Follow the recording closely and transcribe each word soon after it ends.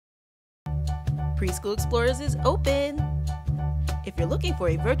Preschool Explorers is open. If you're looking for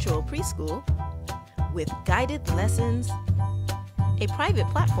a virtual preschool with guided lessons, a private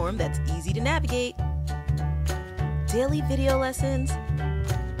platform that's easy to navigate, daily video lessons,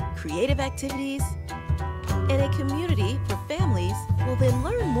 creative activities, and a community for families, well then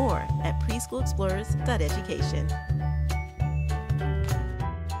learn more at preschoolexplorers.education.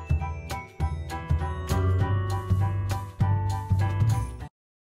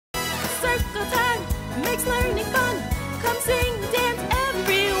 Circle time makes learning fun. Come sing, dance,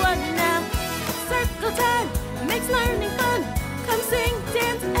 everyone now. Circle time makes learning fun. Come sing,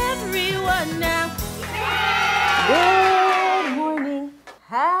 dance, everyone now. Good morning.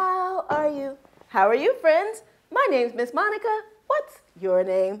 How are you? How are you, friends? My name's Miss Monica. What's your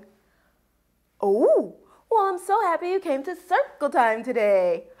name? Oh, well, I'm so happy you came to Circle Time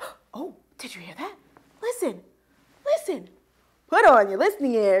today. Oh, did you hear that? Listen, listen. Put on your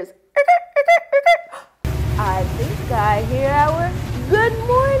listening ears. I think I hear our good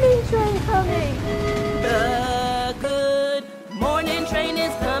morning train coming. The good morning train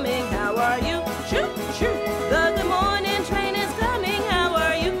is coming. How are you? Choo, choo. The good morning train is coming. How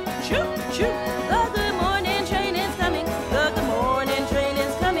are you? Choo, choo. The good morning train is coming. The good morning train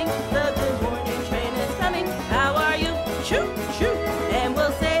is coming. The good morning train is coming. How are you? Choo, choo. And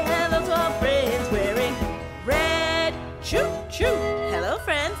we'll say hello to our friends wearing red. Choo, choo. Hello,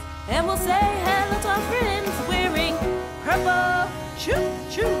 friends. And we'll say hello to our friends wearing purple. Choo,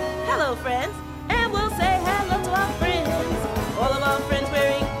 choo. Hello, friends. And we'll say hello to our friends. All of our friends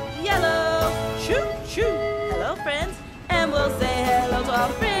wearing yellow. Choo, choo. Hello, friends. And we'll say hello to our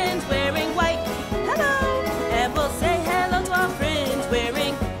friends wearing white. Hello. And we'll say hello to our friends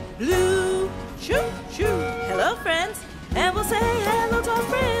wearing blue. Choo, choo. Hello, friends. And we'll say hello to our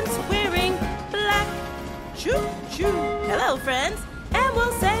friends wearing black. Choo, choo. Hello, friends. And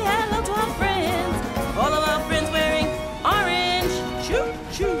we'll say hello to our friends. All of our friends wearing orange. Choo,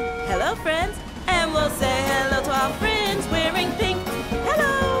 choo. Hello, friends. And we'll say hello to our friends wearing pink.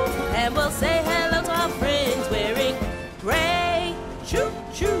 Hello. And we'll say hello to our friends wearing gray. Choo,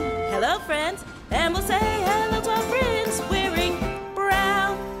 choo. Hello, friends. And we'll say hello to our friends wearing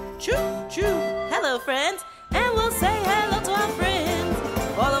brown. Choo, choo. Hello, friends. And we'll say hello to our friends.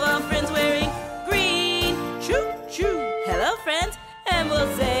 All of our friends wearing green. Choo, choo. Hello, friends. And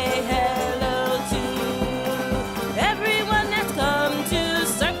we'll say hello to everyone that's come to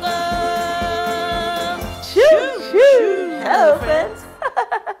Circle. Choo, choo. Hello, friends.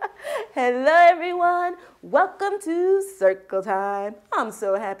 Hello, everyone. Welcome to Circle Time. I'm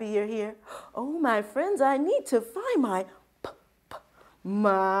so happy you're here. Oh, my friends, I need to find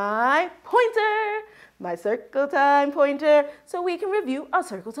my pointer, my Circle Time pointer, so we can review our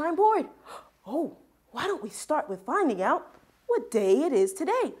Circle Time board. Oh, why don't we start with finding out what day it is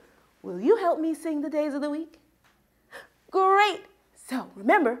today? Will you help me sing the days of the week? Great! So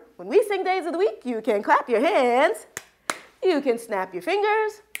remember, when we sing days of the week, you can clap your hands, you can snap your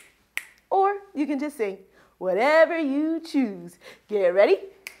fingers, or you can just sing. Whatever you choose. Get ready?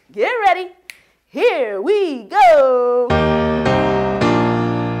 Get ready. Here we go.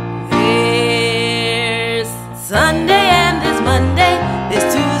 There's Sunday and there's Monday, there's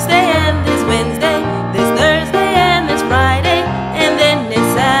Tuesday and there's Wednesday, there's Thursday and there's Friday, and then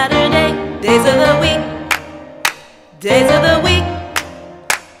there's Saturday. Days of the week, days of the week,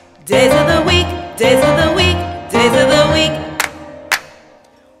 days of the week, days of the week, days of the week.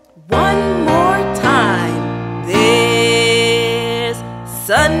 One more time. There's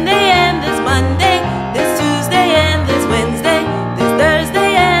Sunday and there's Monday, there's Tuesday and there's Wednesday, there's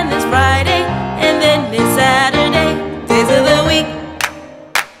Thursday and there's Friday, and then there's Saturday. Days of the week,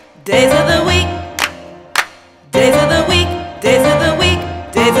 days of the week, days of the week, days of the week,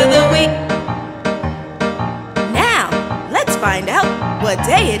 days of the week. Now, let's find out what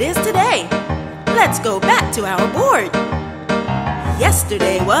day it is today. Let's go back to our board.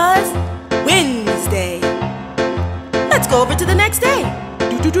 Yesterday was Wednesday. Let's go over to the next day.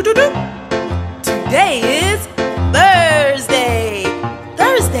 Today is Thursday.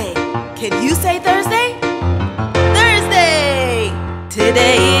 Thursday. Can you say Thursday? Thursday.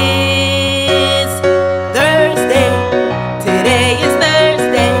 Today is Thursday. Today is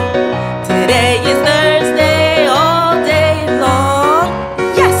Thursday. Today is Thursday all day long.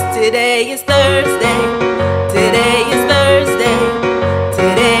 Yes, today is Thursday. Today is Thursday.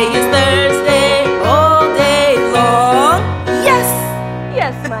 Today is Thursday all day long. Yes,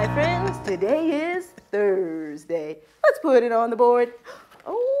 yes, my friends, today is Thursday. Let's put it on the board.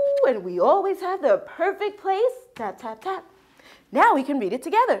 Oh, and we always have the perfect place. Tap, tap, tap. Now we can read it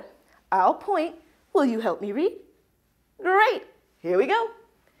together. I'll point. Will you help me read? Great. Here we go.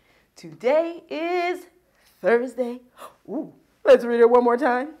 Today is Thursday. Ooh, let's read it one more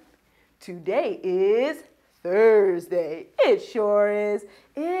time. Today is Thursday. It sure is.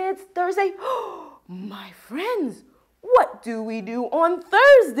 It's Thursday. My friends, what do we do on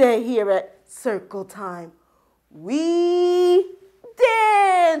Thursday here at Circle Time? We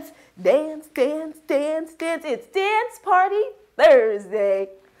dance. Dance, dance, dance, dance. It's Dance Party Thursday.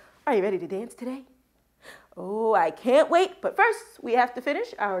 Are you ready to dance today? Oh, I can't wait. But first, we have to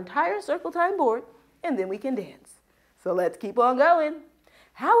finish our entire Circle Time board, and then we can dance. So let's keep on going.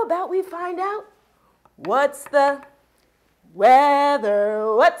 How about we find out what's the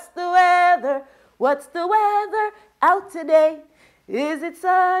weather? What's the weather? What's the weather out today? Is it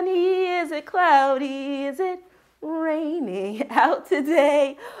sunny? Is it cloudy? Is it raining out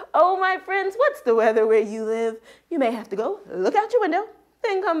today? Oh, my friends, what's the weather where you live? You may have to go look out your window,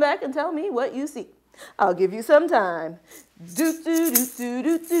 then come back and tell me what you see. I'll give you some time. Do do do do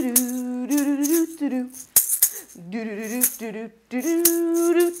do do do do do do. Do do do do do do do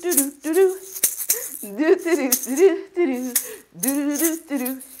do do do do. Do do do do do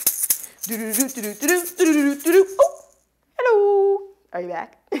do do do do do. Oh, hello. Are you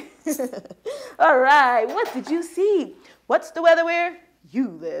back? All right. What did you see? What's the weather where you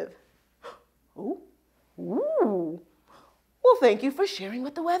live? Oh, ooh. Well, thank you for sharing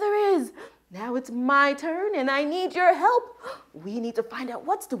what the weather is. Now it's my turn, and I need your help. We need to find out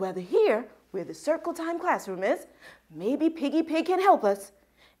what's the weather here, where the Circle Time classroom is. Maybe Piggy Pig can help us,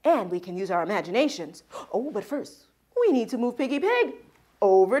 and we can use our imaginations. Oh, but first, we need to move Piggy Pig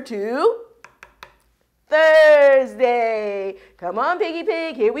over to Thursday. Come on, Piggy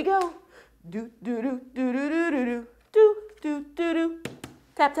Pig, here we go. Do, do, do, do, do, do, do, do, do, do, do.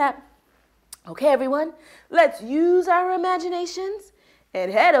 Tap, tap. Okay, everyone, let's use our imaginations and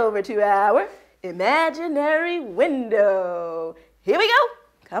head over to our imaginary window. Here we go.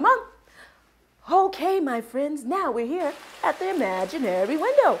 Come on. Okay, my friends, now we're here at the imaginary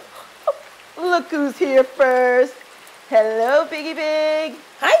window. Oh, look who's here first. Hello, Piggy Pig.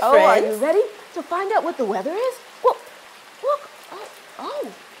 Hi, friends. Oh, are you ready to find out what the weather is? Well, look. Oh,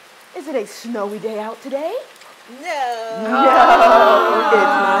 is it a snowy day out today? No. No, it's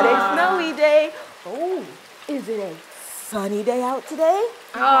not a snowy day. Oh, is it a sunny day out today?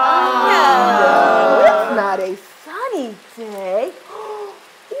 No, it's not a sunny day. Ooh,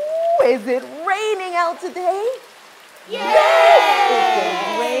 is it raining out today? Yes! It's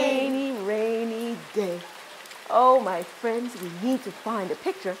a rainy, rainy day. Oh, my friends, we need to find a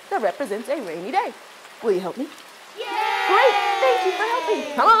picture that represents a rainy day. Will you help me? Yay! Great, thank you for helping.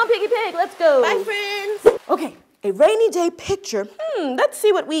 Come on, Piggy Pig, let's go. Bye, friends. Okay, a rainy day picture. Let's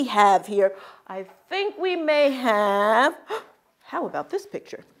see what we have here. I think we may have, how about this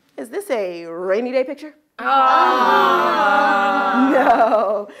picture? Is this a rainy day picture?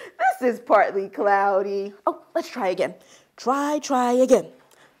 No, this is partly cloudy. Oh, let's try again. Try again.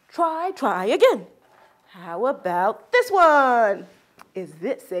 Try again. How about this one? Is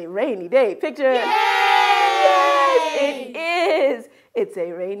this a rainy day picture? Yay! Yes, it is. It's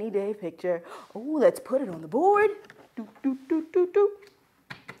a rainy day picture. Oh, let's put it on the board. Do, do, do, do, do.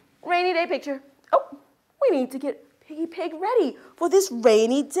 Rainy day picture. Oh, we need to get Piggy Pig ready for this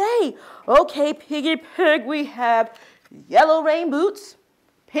rainy day. Okay, Piggy Pig, we have yellow rain boots,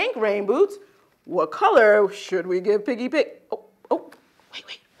 pink rain boots. What color should we give Piggy Pig? Oh,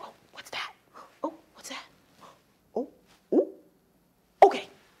 wait. Oh, what's that? Oh, what's that? Oh, okay.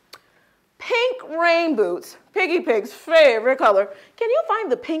 Pink rain boots, Piggy Pig's favorite color. Can you find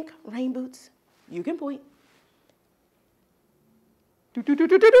the pink rain boots? You can point. Do.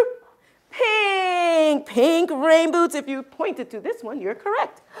 Pink rain boots. If you pointed to this one, you're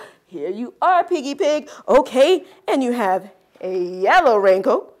correct. Here you are, Piggy Pig. Okay, and you have a yellow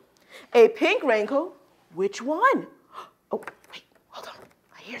raincoat, a pink raincoat. Which one? Oh, wait, hold on.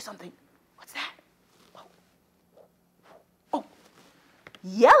 I hear something. What's that? Oh,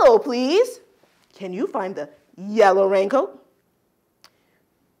 yellow, please. Can you find the yellow raincoat?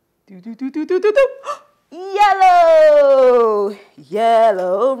 Do.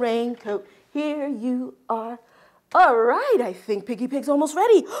 Yellow raincoat, here you are. All right, I think Piggy Pig's almost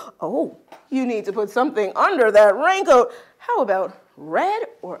ready. Oh, you need to put something under that raincoat. How about red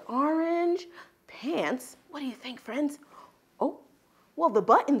or orange pants? What do you think, friends? Oh, well, the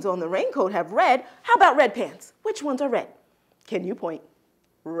buttons on the raincoat have red. How about red pants? Which ones are red? Can you point?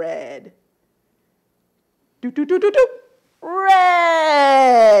 Red. Do.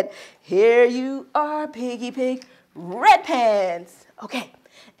 Red. Here you are, Piggy Pig. Red pants. Okay,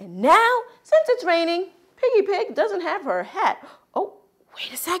 and now, since it's raining, Piggy Pig doesn't have her hat. Oh,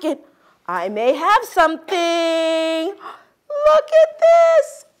 wait a second. I may have something. Look at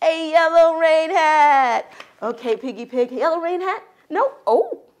this. A rain hat. Okay, Piggy Pig, yellow rain hat? No?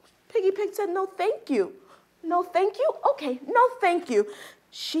 Oh, Piggy Pig said no thank you. No thank you? Okay, no thank you.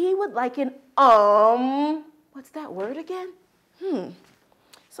 She would like an what's that word again?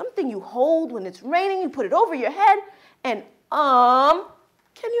 Something you hold when it's raining, you put it over your head, and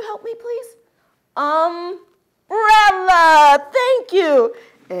can you help me please? Umbrella, thank you.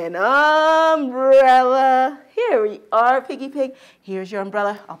 An umbrella. Here we are, Piggy Pig. Here's your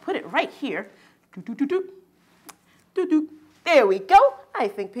umbrella. I'll put it right here. Do-do-do-do. Do-do. There we go. I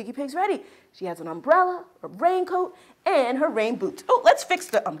think Piggy Pig's ready. She has an umbrella, a raincoat, and her rain boots. Oh, let's fix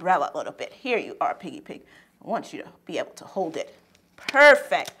the umbrella a little bit. Here you are, Piggy Pig. I want you to be able to hold it.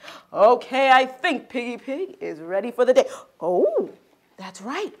 Perfect. Okay, I think Piggy Pig is ready for the day. Oh, that's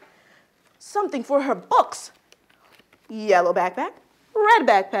right. Something for her books. Yellow backpack, red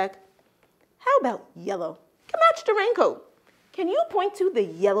backpack. How about yellow? Can match the raincoat. Can you point to the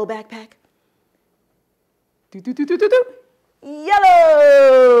yellow backpack? Do-do-do-do-do-do.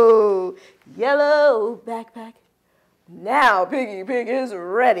 Yellow! Yellow backpack. Now Piggy Pig is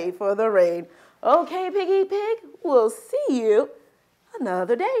ready for the rain. Okay, Piggy Pig, we'll see you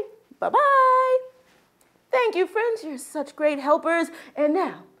another day. Bye-bye. Thank you, friends. You're such great helpers. And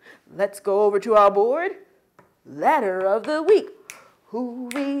now, let's go over to our board. Letter of the week. Who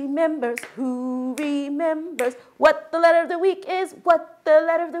remembers what the letter of the week is? What the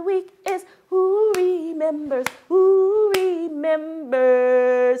letter of the week is? Who remembers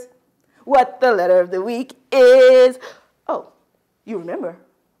what the letter of the week is? Oh, you remember?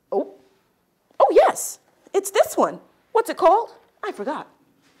 Oh, yes, it's this one. What's it called? I forgot.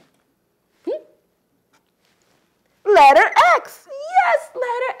 Letter X. Yes,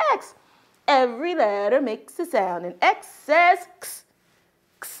 letter X. Every letter makes a sound, and X says X.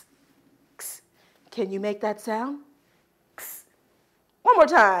 X. X. Can you make that sound? X. One more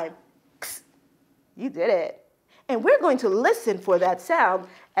time. X. You did it. And we're going to listen for that sound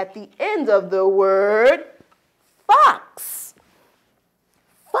at the end of the word fox.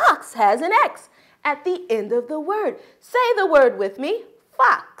 Fox has an X at the end of the word. Say the word with me,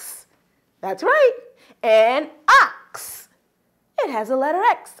 fox. That's right. And ox. It has a letter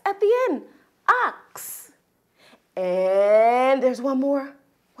X at the end. Ox. And there's one more.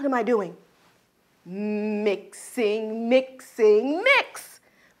 What am I doing? Mixing, mixing, mix.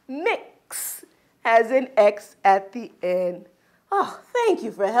 Mix has an X at the end. Oh, thank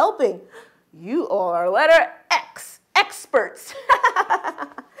you for helping. You are letter X experts.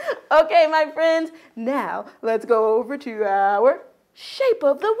 Okay, my friends, now let's go over to our shape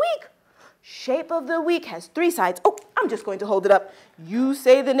of the week. Shape of the week has 3 sides. Oh, I'm just going to hold it up. You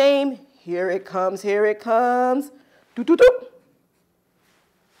say the name. Here it comes, here it comes. Doo-doo-doo.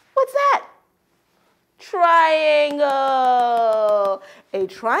 What's that? Triangle. A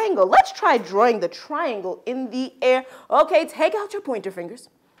triangle. Let's try drawing the triangle in the air. Okay, take out your pointer fingers.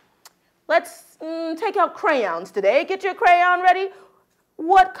 Let's take out crayons today. Get your crayon ready.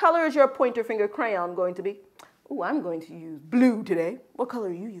 What color is your pointer finger crayon going to be? Oh, I'm going to use blue today. What color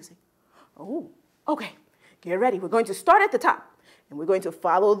are you using? Oh, okay. Get ready. We're going to start at the top, and we're going to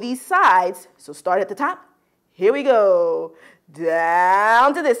follow these sides. So start at the top. Here we go.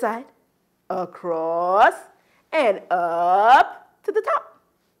 Down to this side, across, and up to the top.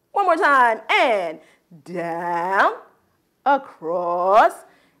 One more time. And down, across,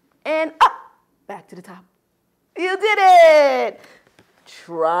 and up. Back to the top. You did it.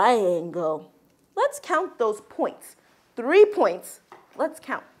 Triangle. Let's count those points. 3 points. Let's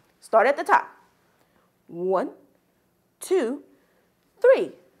count. Start at the top. 1, 2,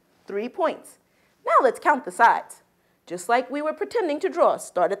 3. 3 points. Now let's count the sides. Just like we were pretending to draw.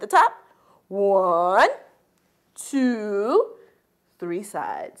 Start at the top. 1, 2, 3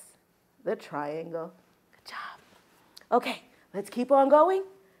 sides. The triangle. Good job. Okay, let's keep on going.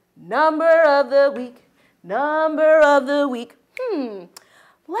 Number of the week. Number of the week.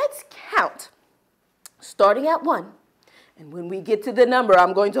 Let's count. Starting at 1. And when we get to the number,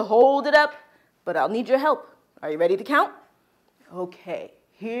 I'm going to hold it up, but I'll need your help. Are you ready to count? Okay,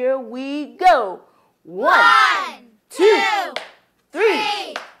 here we go. 1, 2,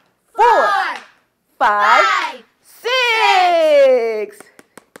 3, 4, 5, 6.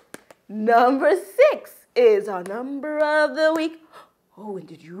 Number 6 is our number of the week. Oh, and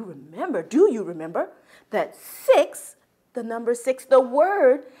did you remember, do you remember that 6, the number 6, the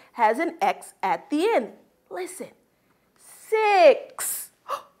word has an X at the end? Listen, 6.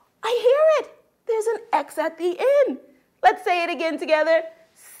 I hear it. There's an X at the end. Let's say it again together.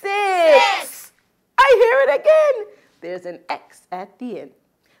 6. I hear it again. There's an X at the end.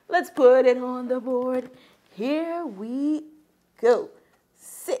 Let's put it on the board. Here we go.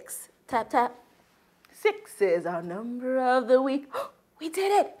 6 Tap, tap. 6 is our number of the week. We did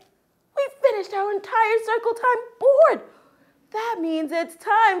it. We finished our entire circle time board. That means it's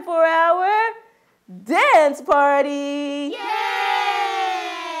time for our dance party. Yay!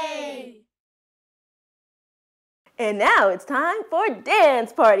 And now it's time for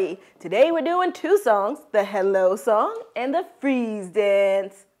dance party. Today we're doing 2 songs, the hello song and the freeze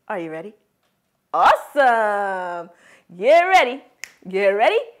dance. Are you ready? Awesome. Get ready. Get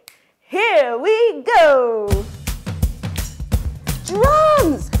ready. Here we go.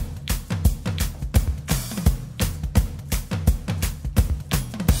 Drums.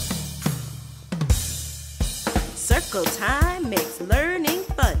 Circle time makes learning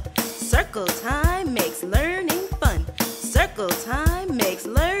fun. Circle time makes learning fun. Circle time makes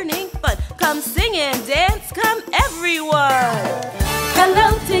learning fun. Come sing and dance, come everyone.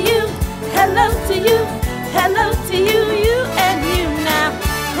 Hello to you, hello to you, hello to you, you and you now.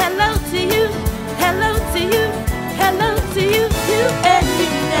 Hello to you, hello to you, hello to you, you and you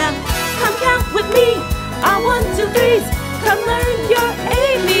now. Come count with me, our 1, 2, 3s. Come learn your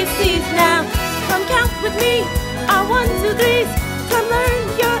ABCs now. Come count with me, our 1, 2, 3s. Come learn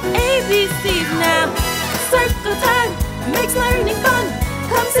your ABCs now. Circle time makes learning fun.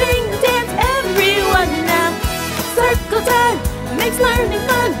 Come sing and dance, everyone now. Circle time makes learning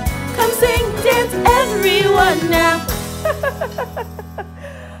fun. Come sing and dance, everyone now.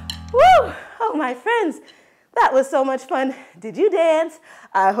 Woo! Oh, my friends, that was so much fun. Did you dance?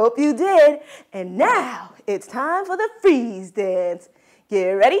 I hope you did. And now it's time for the freeze dance.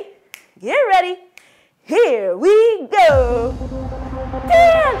 Get ready? Get ready. Here we go.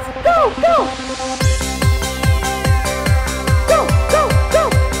 Dance! Go, go! Go, go, go!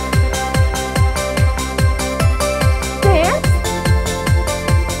 Dance!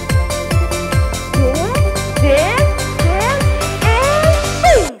 Dance, dance, dance, and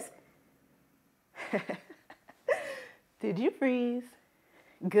freeze! Did you freeze?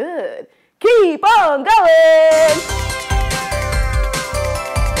 Good. Keep on going!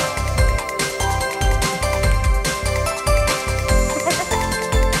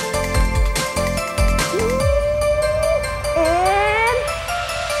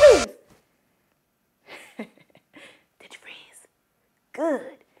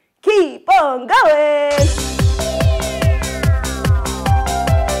 Good. Keep on going.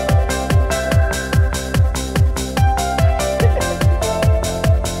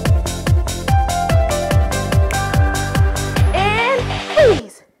 And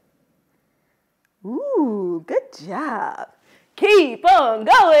freeze. Ooh, good job. Keep on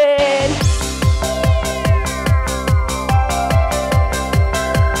going.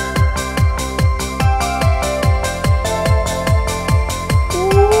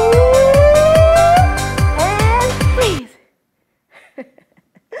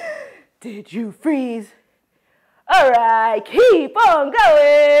 Did you freeze? All right, keep on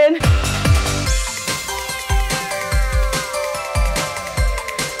going.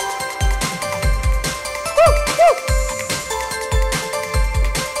 Woo, woo.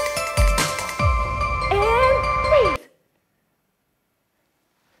 And freeze.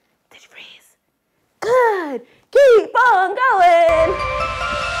 Did you freeze? Good. Keep on going.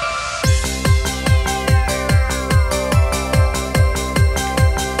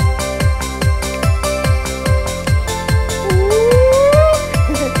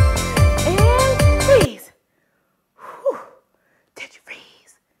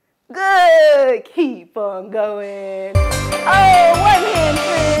 Keep on going. Oh, 1 hand,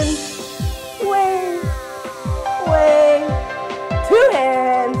 friends. Wave, wave. 2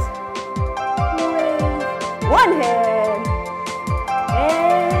 hands. Wave. 1 hand.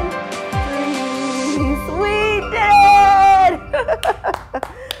 And freeze. We did!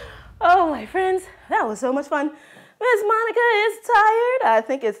 Oh, my friends, that was so much fun. Miss Monica is tired. I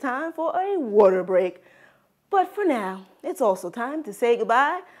think it's time for a water break. But for now, it's also time to say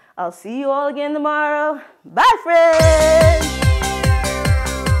goodbye. I'll see you all again tomorrow. Bye, friends!